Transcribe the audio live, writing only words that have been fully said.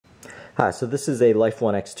Hi, so this is a Life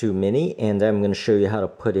One X2 Mini, and I'm going to show you how to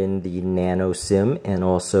put in the Nano-SIM and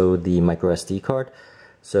also the micro SD card.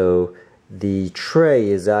 So the tray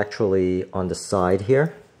is actually on the side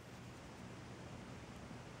here.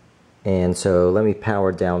 And so let me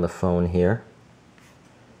power down the phone here.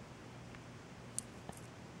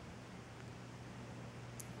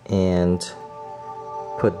 And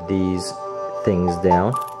put these things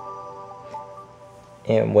down.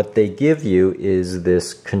 And what they give you is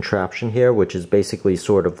this contraption here, which is basically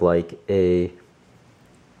sort of like a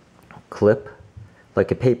clip, like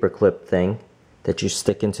a paper clip thing that you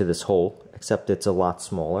stick into this hole, except it's a lot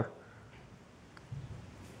smaller.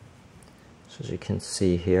 So as you can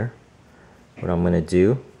see here, what I'm going to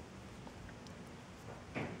do,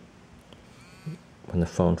 when the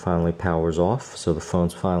phone finally powers off, so the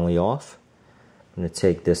phone's finally off, I'm going to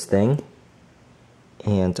take this thing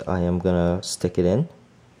and I am going to stick it in.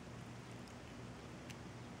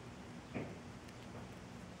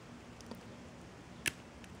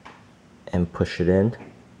 And push it in.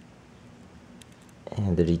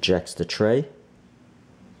 And it ejects the tray.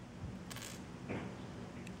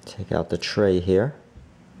 Take out the tray here.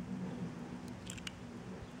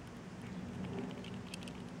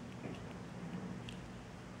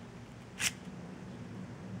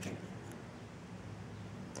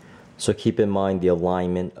 So keep in mind the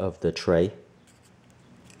alignment of the tray.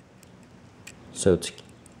 So to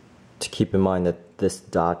keep in mind that this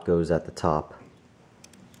dot goes at the top.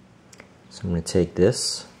 So I'm going to take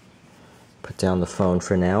this, put down the phone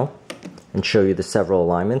for now, and show you the several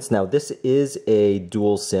alignments. Now this is a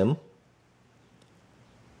dual SIM.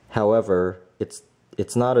 However,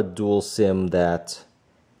 it's not a dual SIM that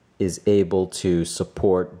is able to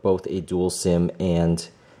support both a dual SIM and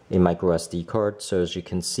a micro SD card. So as you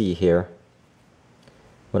can see here,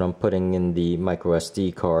 when I'm putting in the micro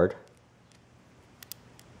SD card,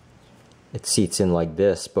 it seats in like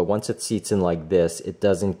this, but once it seats in like this, it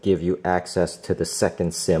doesn't give you access to the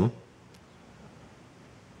second SIM.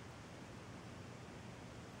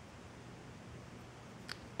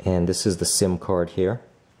 And this is the SIM card here.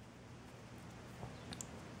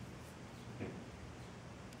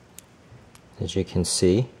 As you can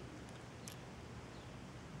see,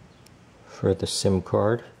 for the SIM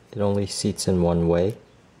card, it only seats in one way.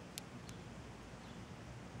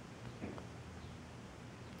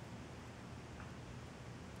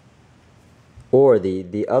 Or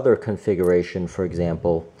the other configuration, for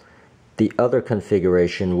example, the other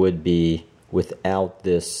configuration would be without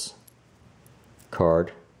this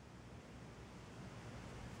card.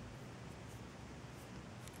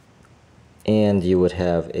 And you would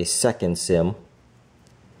have a second SIM.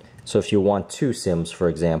 So if you want two SIMs, for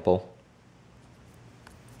example,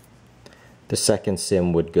 the second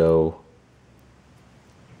SIM would go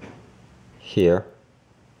here.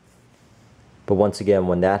 But once again,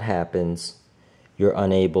 when that happens, you're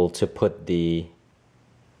unable to put this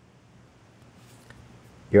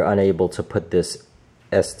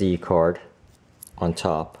SD card on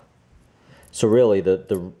top. So really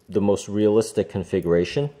the most realistic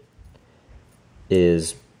configuration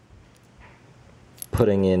is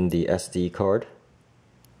putting in the SD card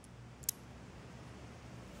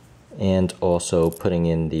and also putting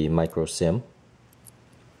in the micro SIM.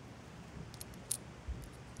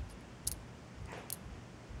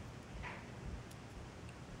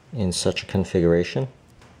 In such a configuration,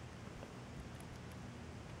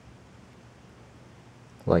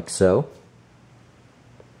 like so,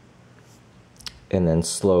 and then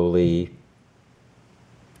slowly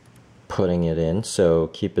putting it in. So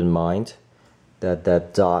keep in mind that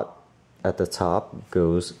that dot at the top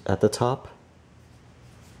goes at the top,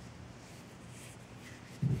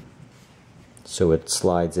 so it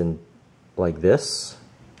slides in like this.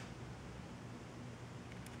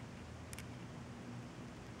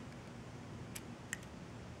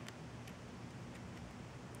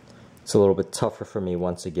 It's a little bit tougher for me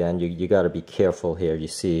once again. You got to be careful here. You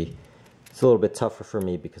see, it's a little bit tougher for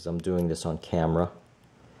me because I'm doing this on camera.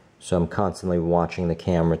 So I'm constantly watching the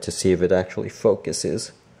camera to see if it actually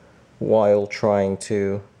focuses while trying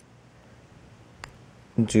to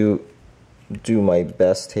do my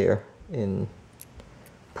best here in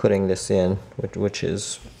putting this in, which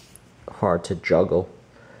is hard to juggle.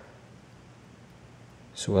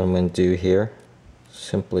 So what I'm going to do here,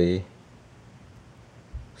 simply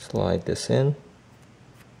slide this in.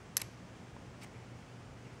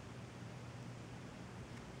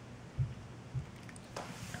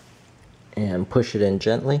 And push it in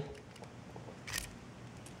gently.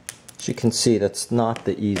 As you can see, that's not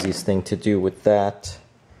the easiest thing to do with that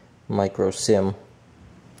micro SIM.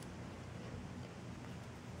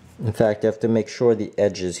 In fact, you have to make sure the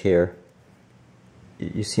edges here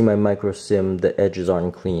you see my micro SIM, the edges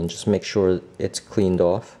aren't clean. Just make sure it's cleaned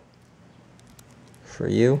off for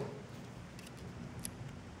you.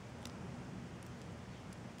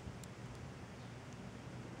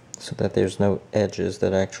 So that there's no edges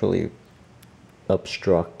that actually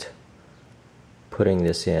obstruct putting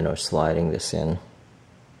this in or sliding this in.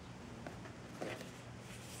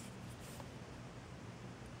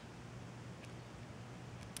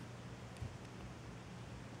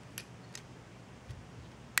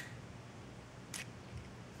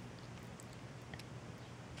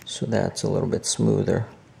 So that's a little bit smoother.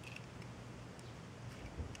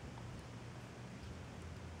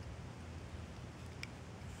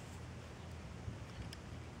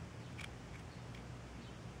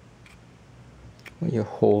 You're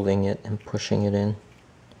holding it and pushing it in.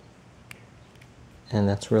 And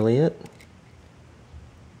that's really it.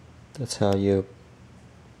 That's how you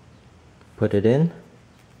put it in.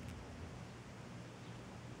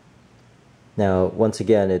 Now, once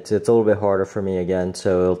again, it's a little bit harder for me again,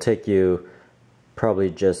 so it'll take you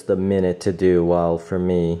probably just a minute to do, while for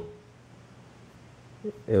me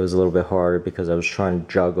it was a little bit harder because I was trying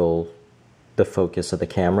to juggle the focus of the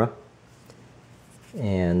camera.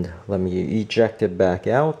 And let me eject it back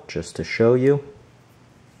out just to show you.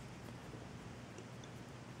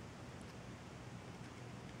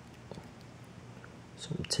 So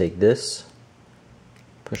I'm gonna take this,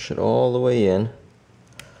 push it all the way in,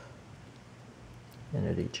 and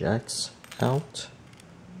it ejects out.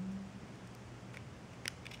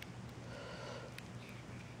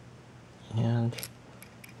 And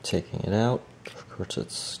taking it out, of course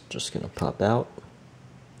it's just gonna pop out.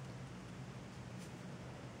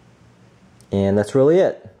 And that's really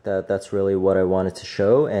it. That's really what I wanted to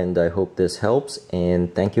show, and I hope this helps,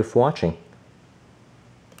 and thank you for watching.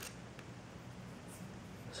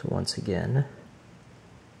 So once again,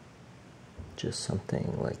 just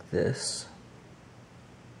something like this.